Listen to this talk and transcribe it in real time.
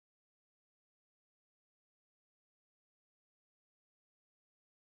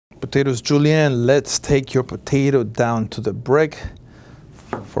potatoes. Julienne, let's take your potato down to the brick.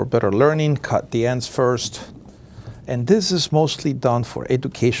 For better learning, cut the ends first. And this is mostly done for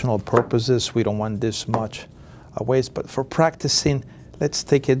educational purposes. We don't want this much waste, but for practicing, let's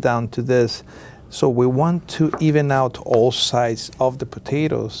take it down to this. So we want to even out all sides of the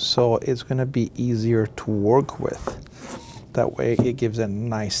potatoes, so it's going to be easier to work with. That way it gives a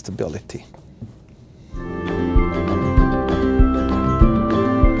nice stability.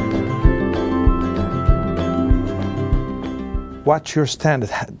 Watch your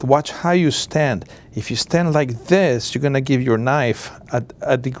stand. Watch how you stand. If you stand like this, you're going to give your knife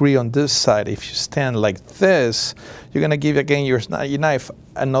a degree on this side. If you stand like this, you're going to give again your knife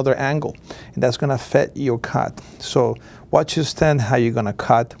another angle, and that's going to affect your cut. So watch your stand, how you're going to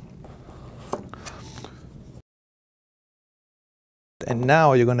cut. And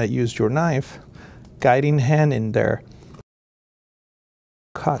now you're going to use your knife, guiding hand in there.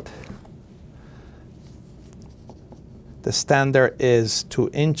 Cut. The standard is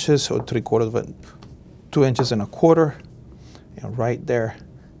 2 inches or 3/4 of it, 2 inches and a quarter. And right there,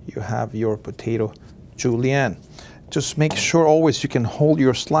 you have your potato julienne. Just make sure always you can hold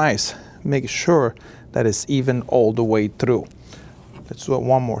your slice. Make sure that it's even all the way through. Let's do it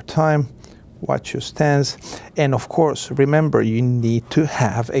one more time. Watch your stance. And of course, remember, you need to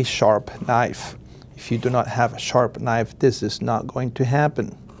have a sharp knife. If you do not have a sharp knife, this is not going to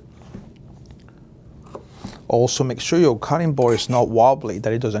happen. Also, make sure your cutting board is not wobbly,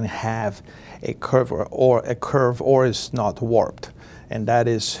 that it doesn't have a curve or is not warped. And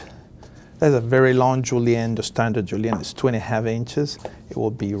that's a very long julienne. The standard julienne is 2.5 inches. It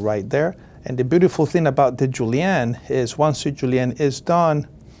will be right there. And the beautiful thing about the julienne is once your julienne is done,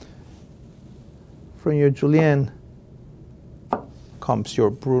 from your julienne comes your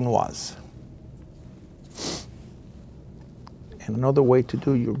brunoise. And another way to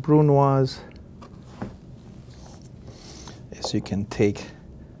do your brunoise is you can take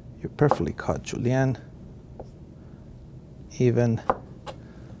your perfectly cut julienne, even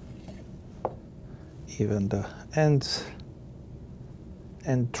the ends,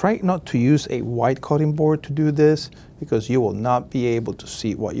 and try not to use a wide cutting board to do this, because you will not be able to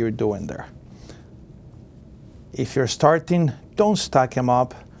see what you're doing there. If you're starting, don't stack them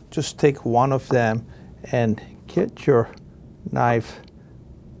up. Just take one of them and get your knife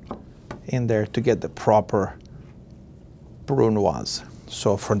in there to get the proper brunoise.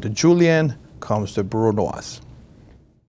 So from the julienne comes the brunoise.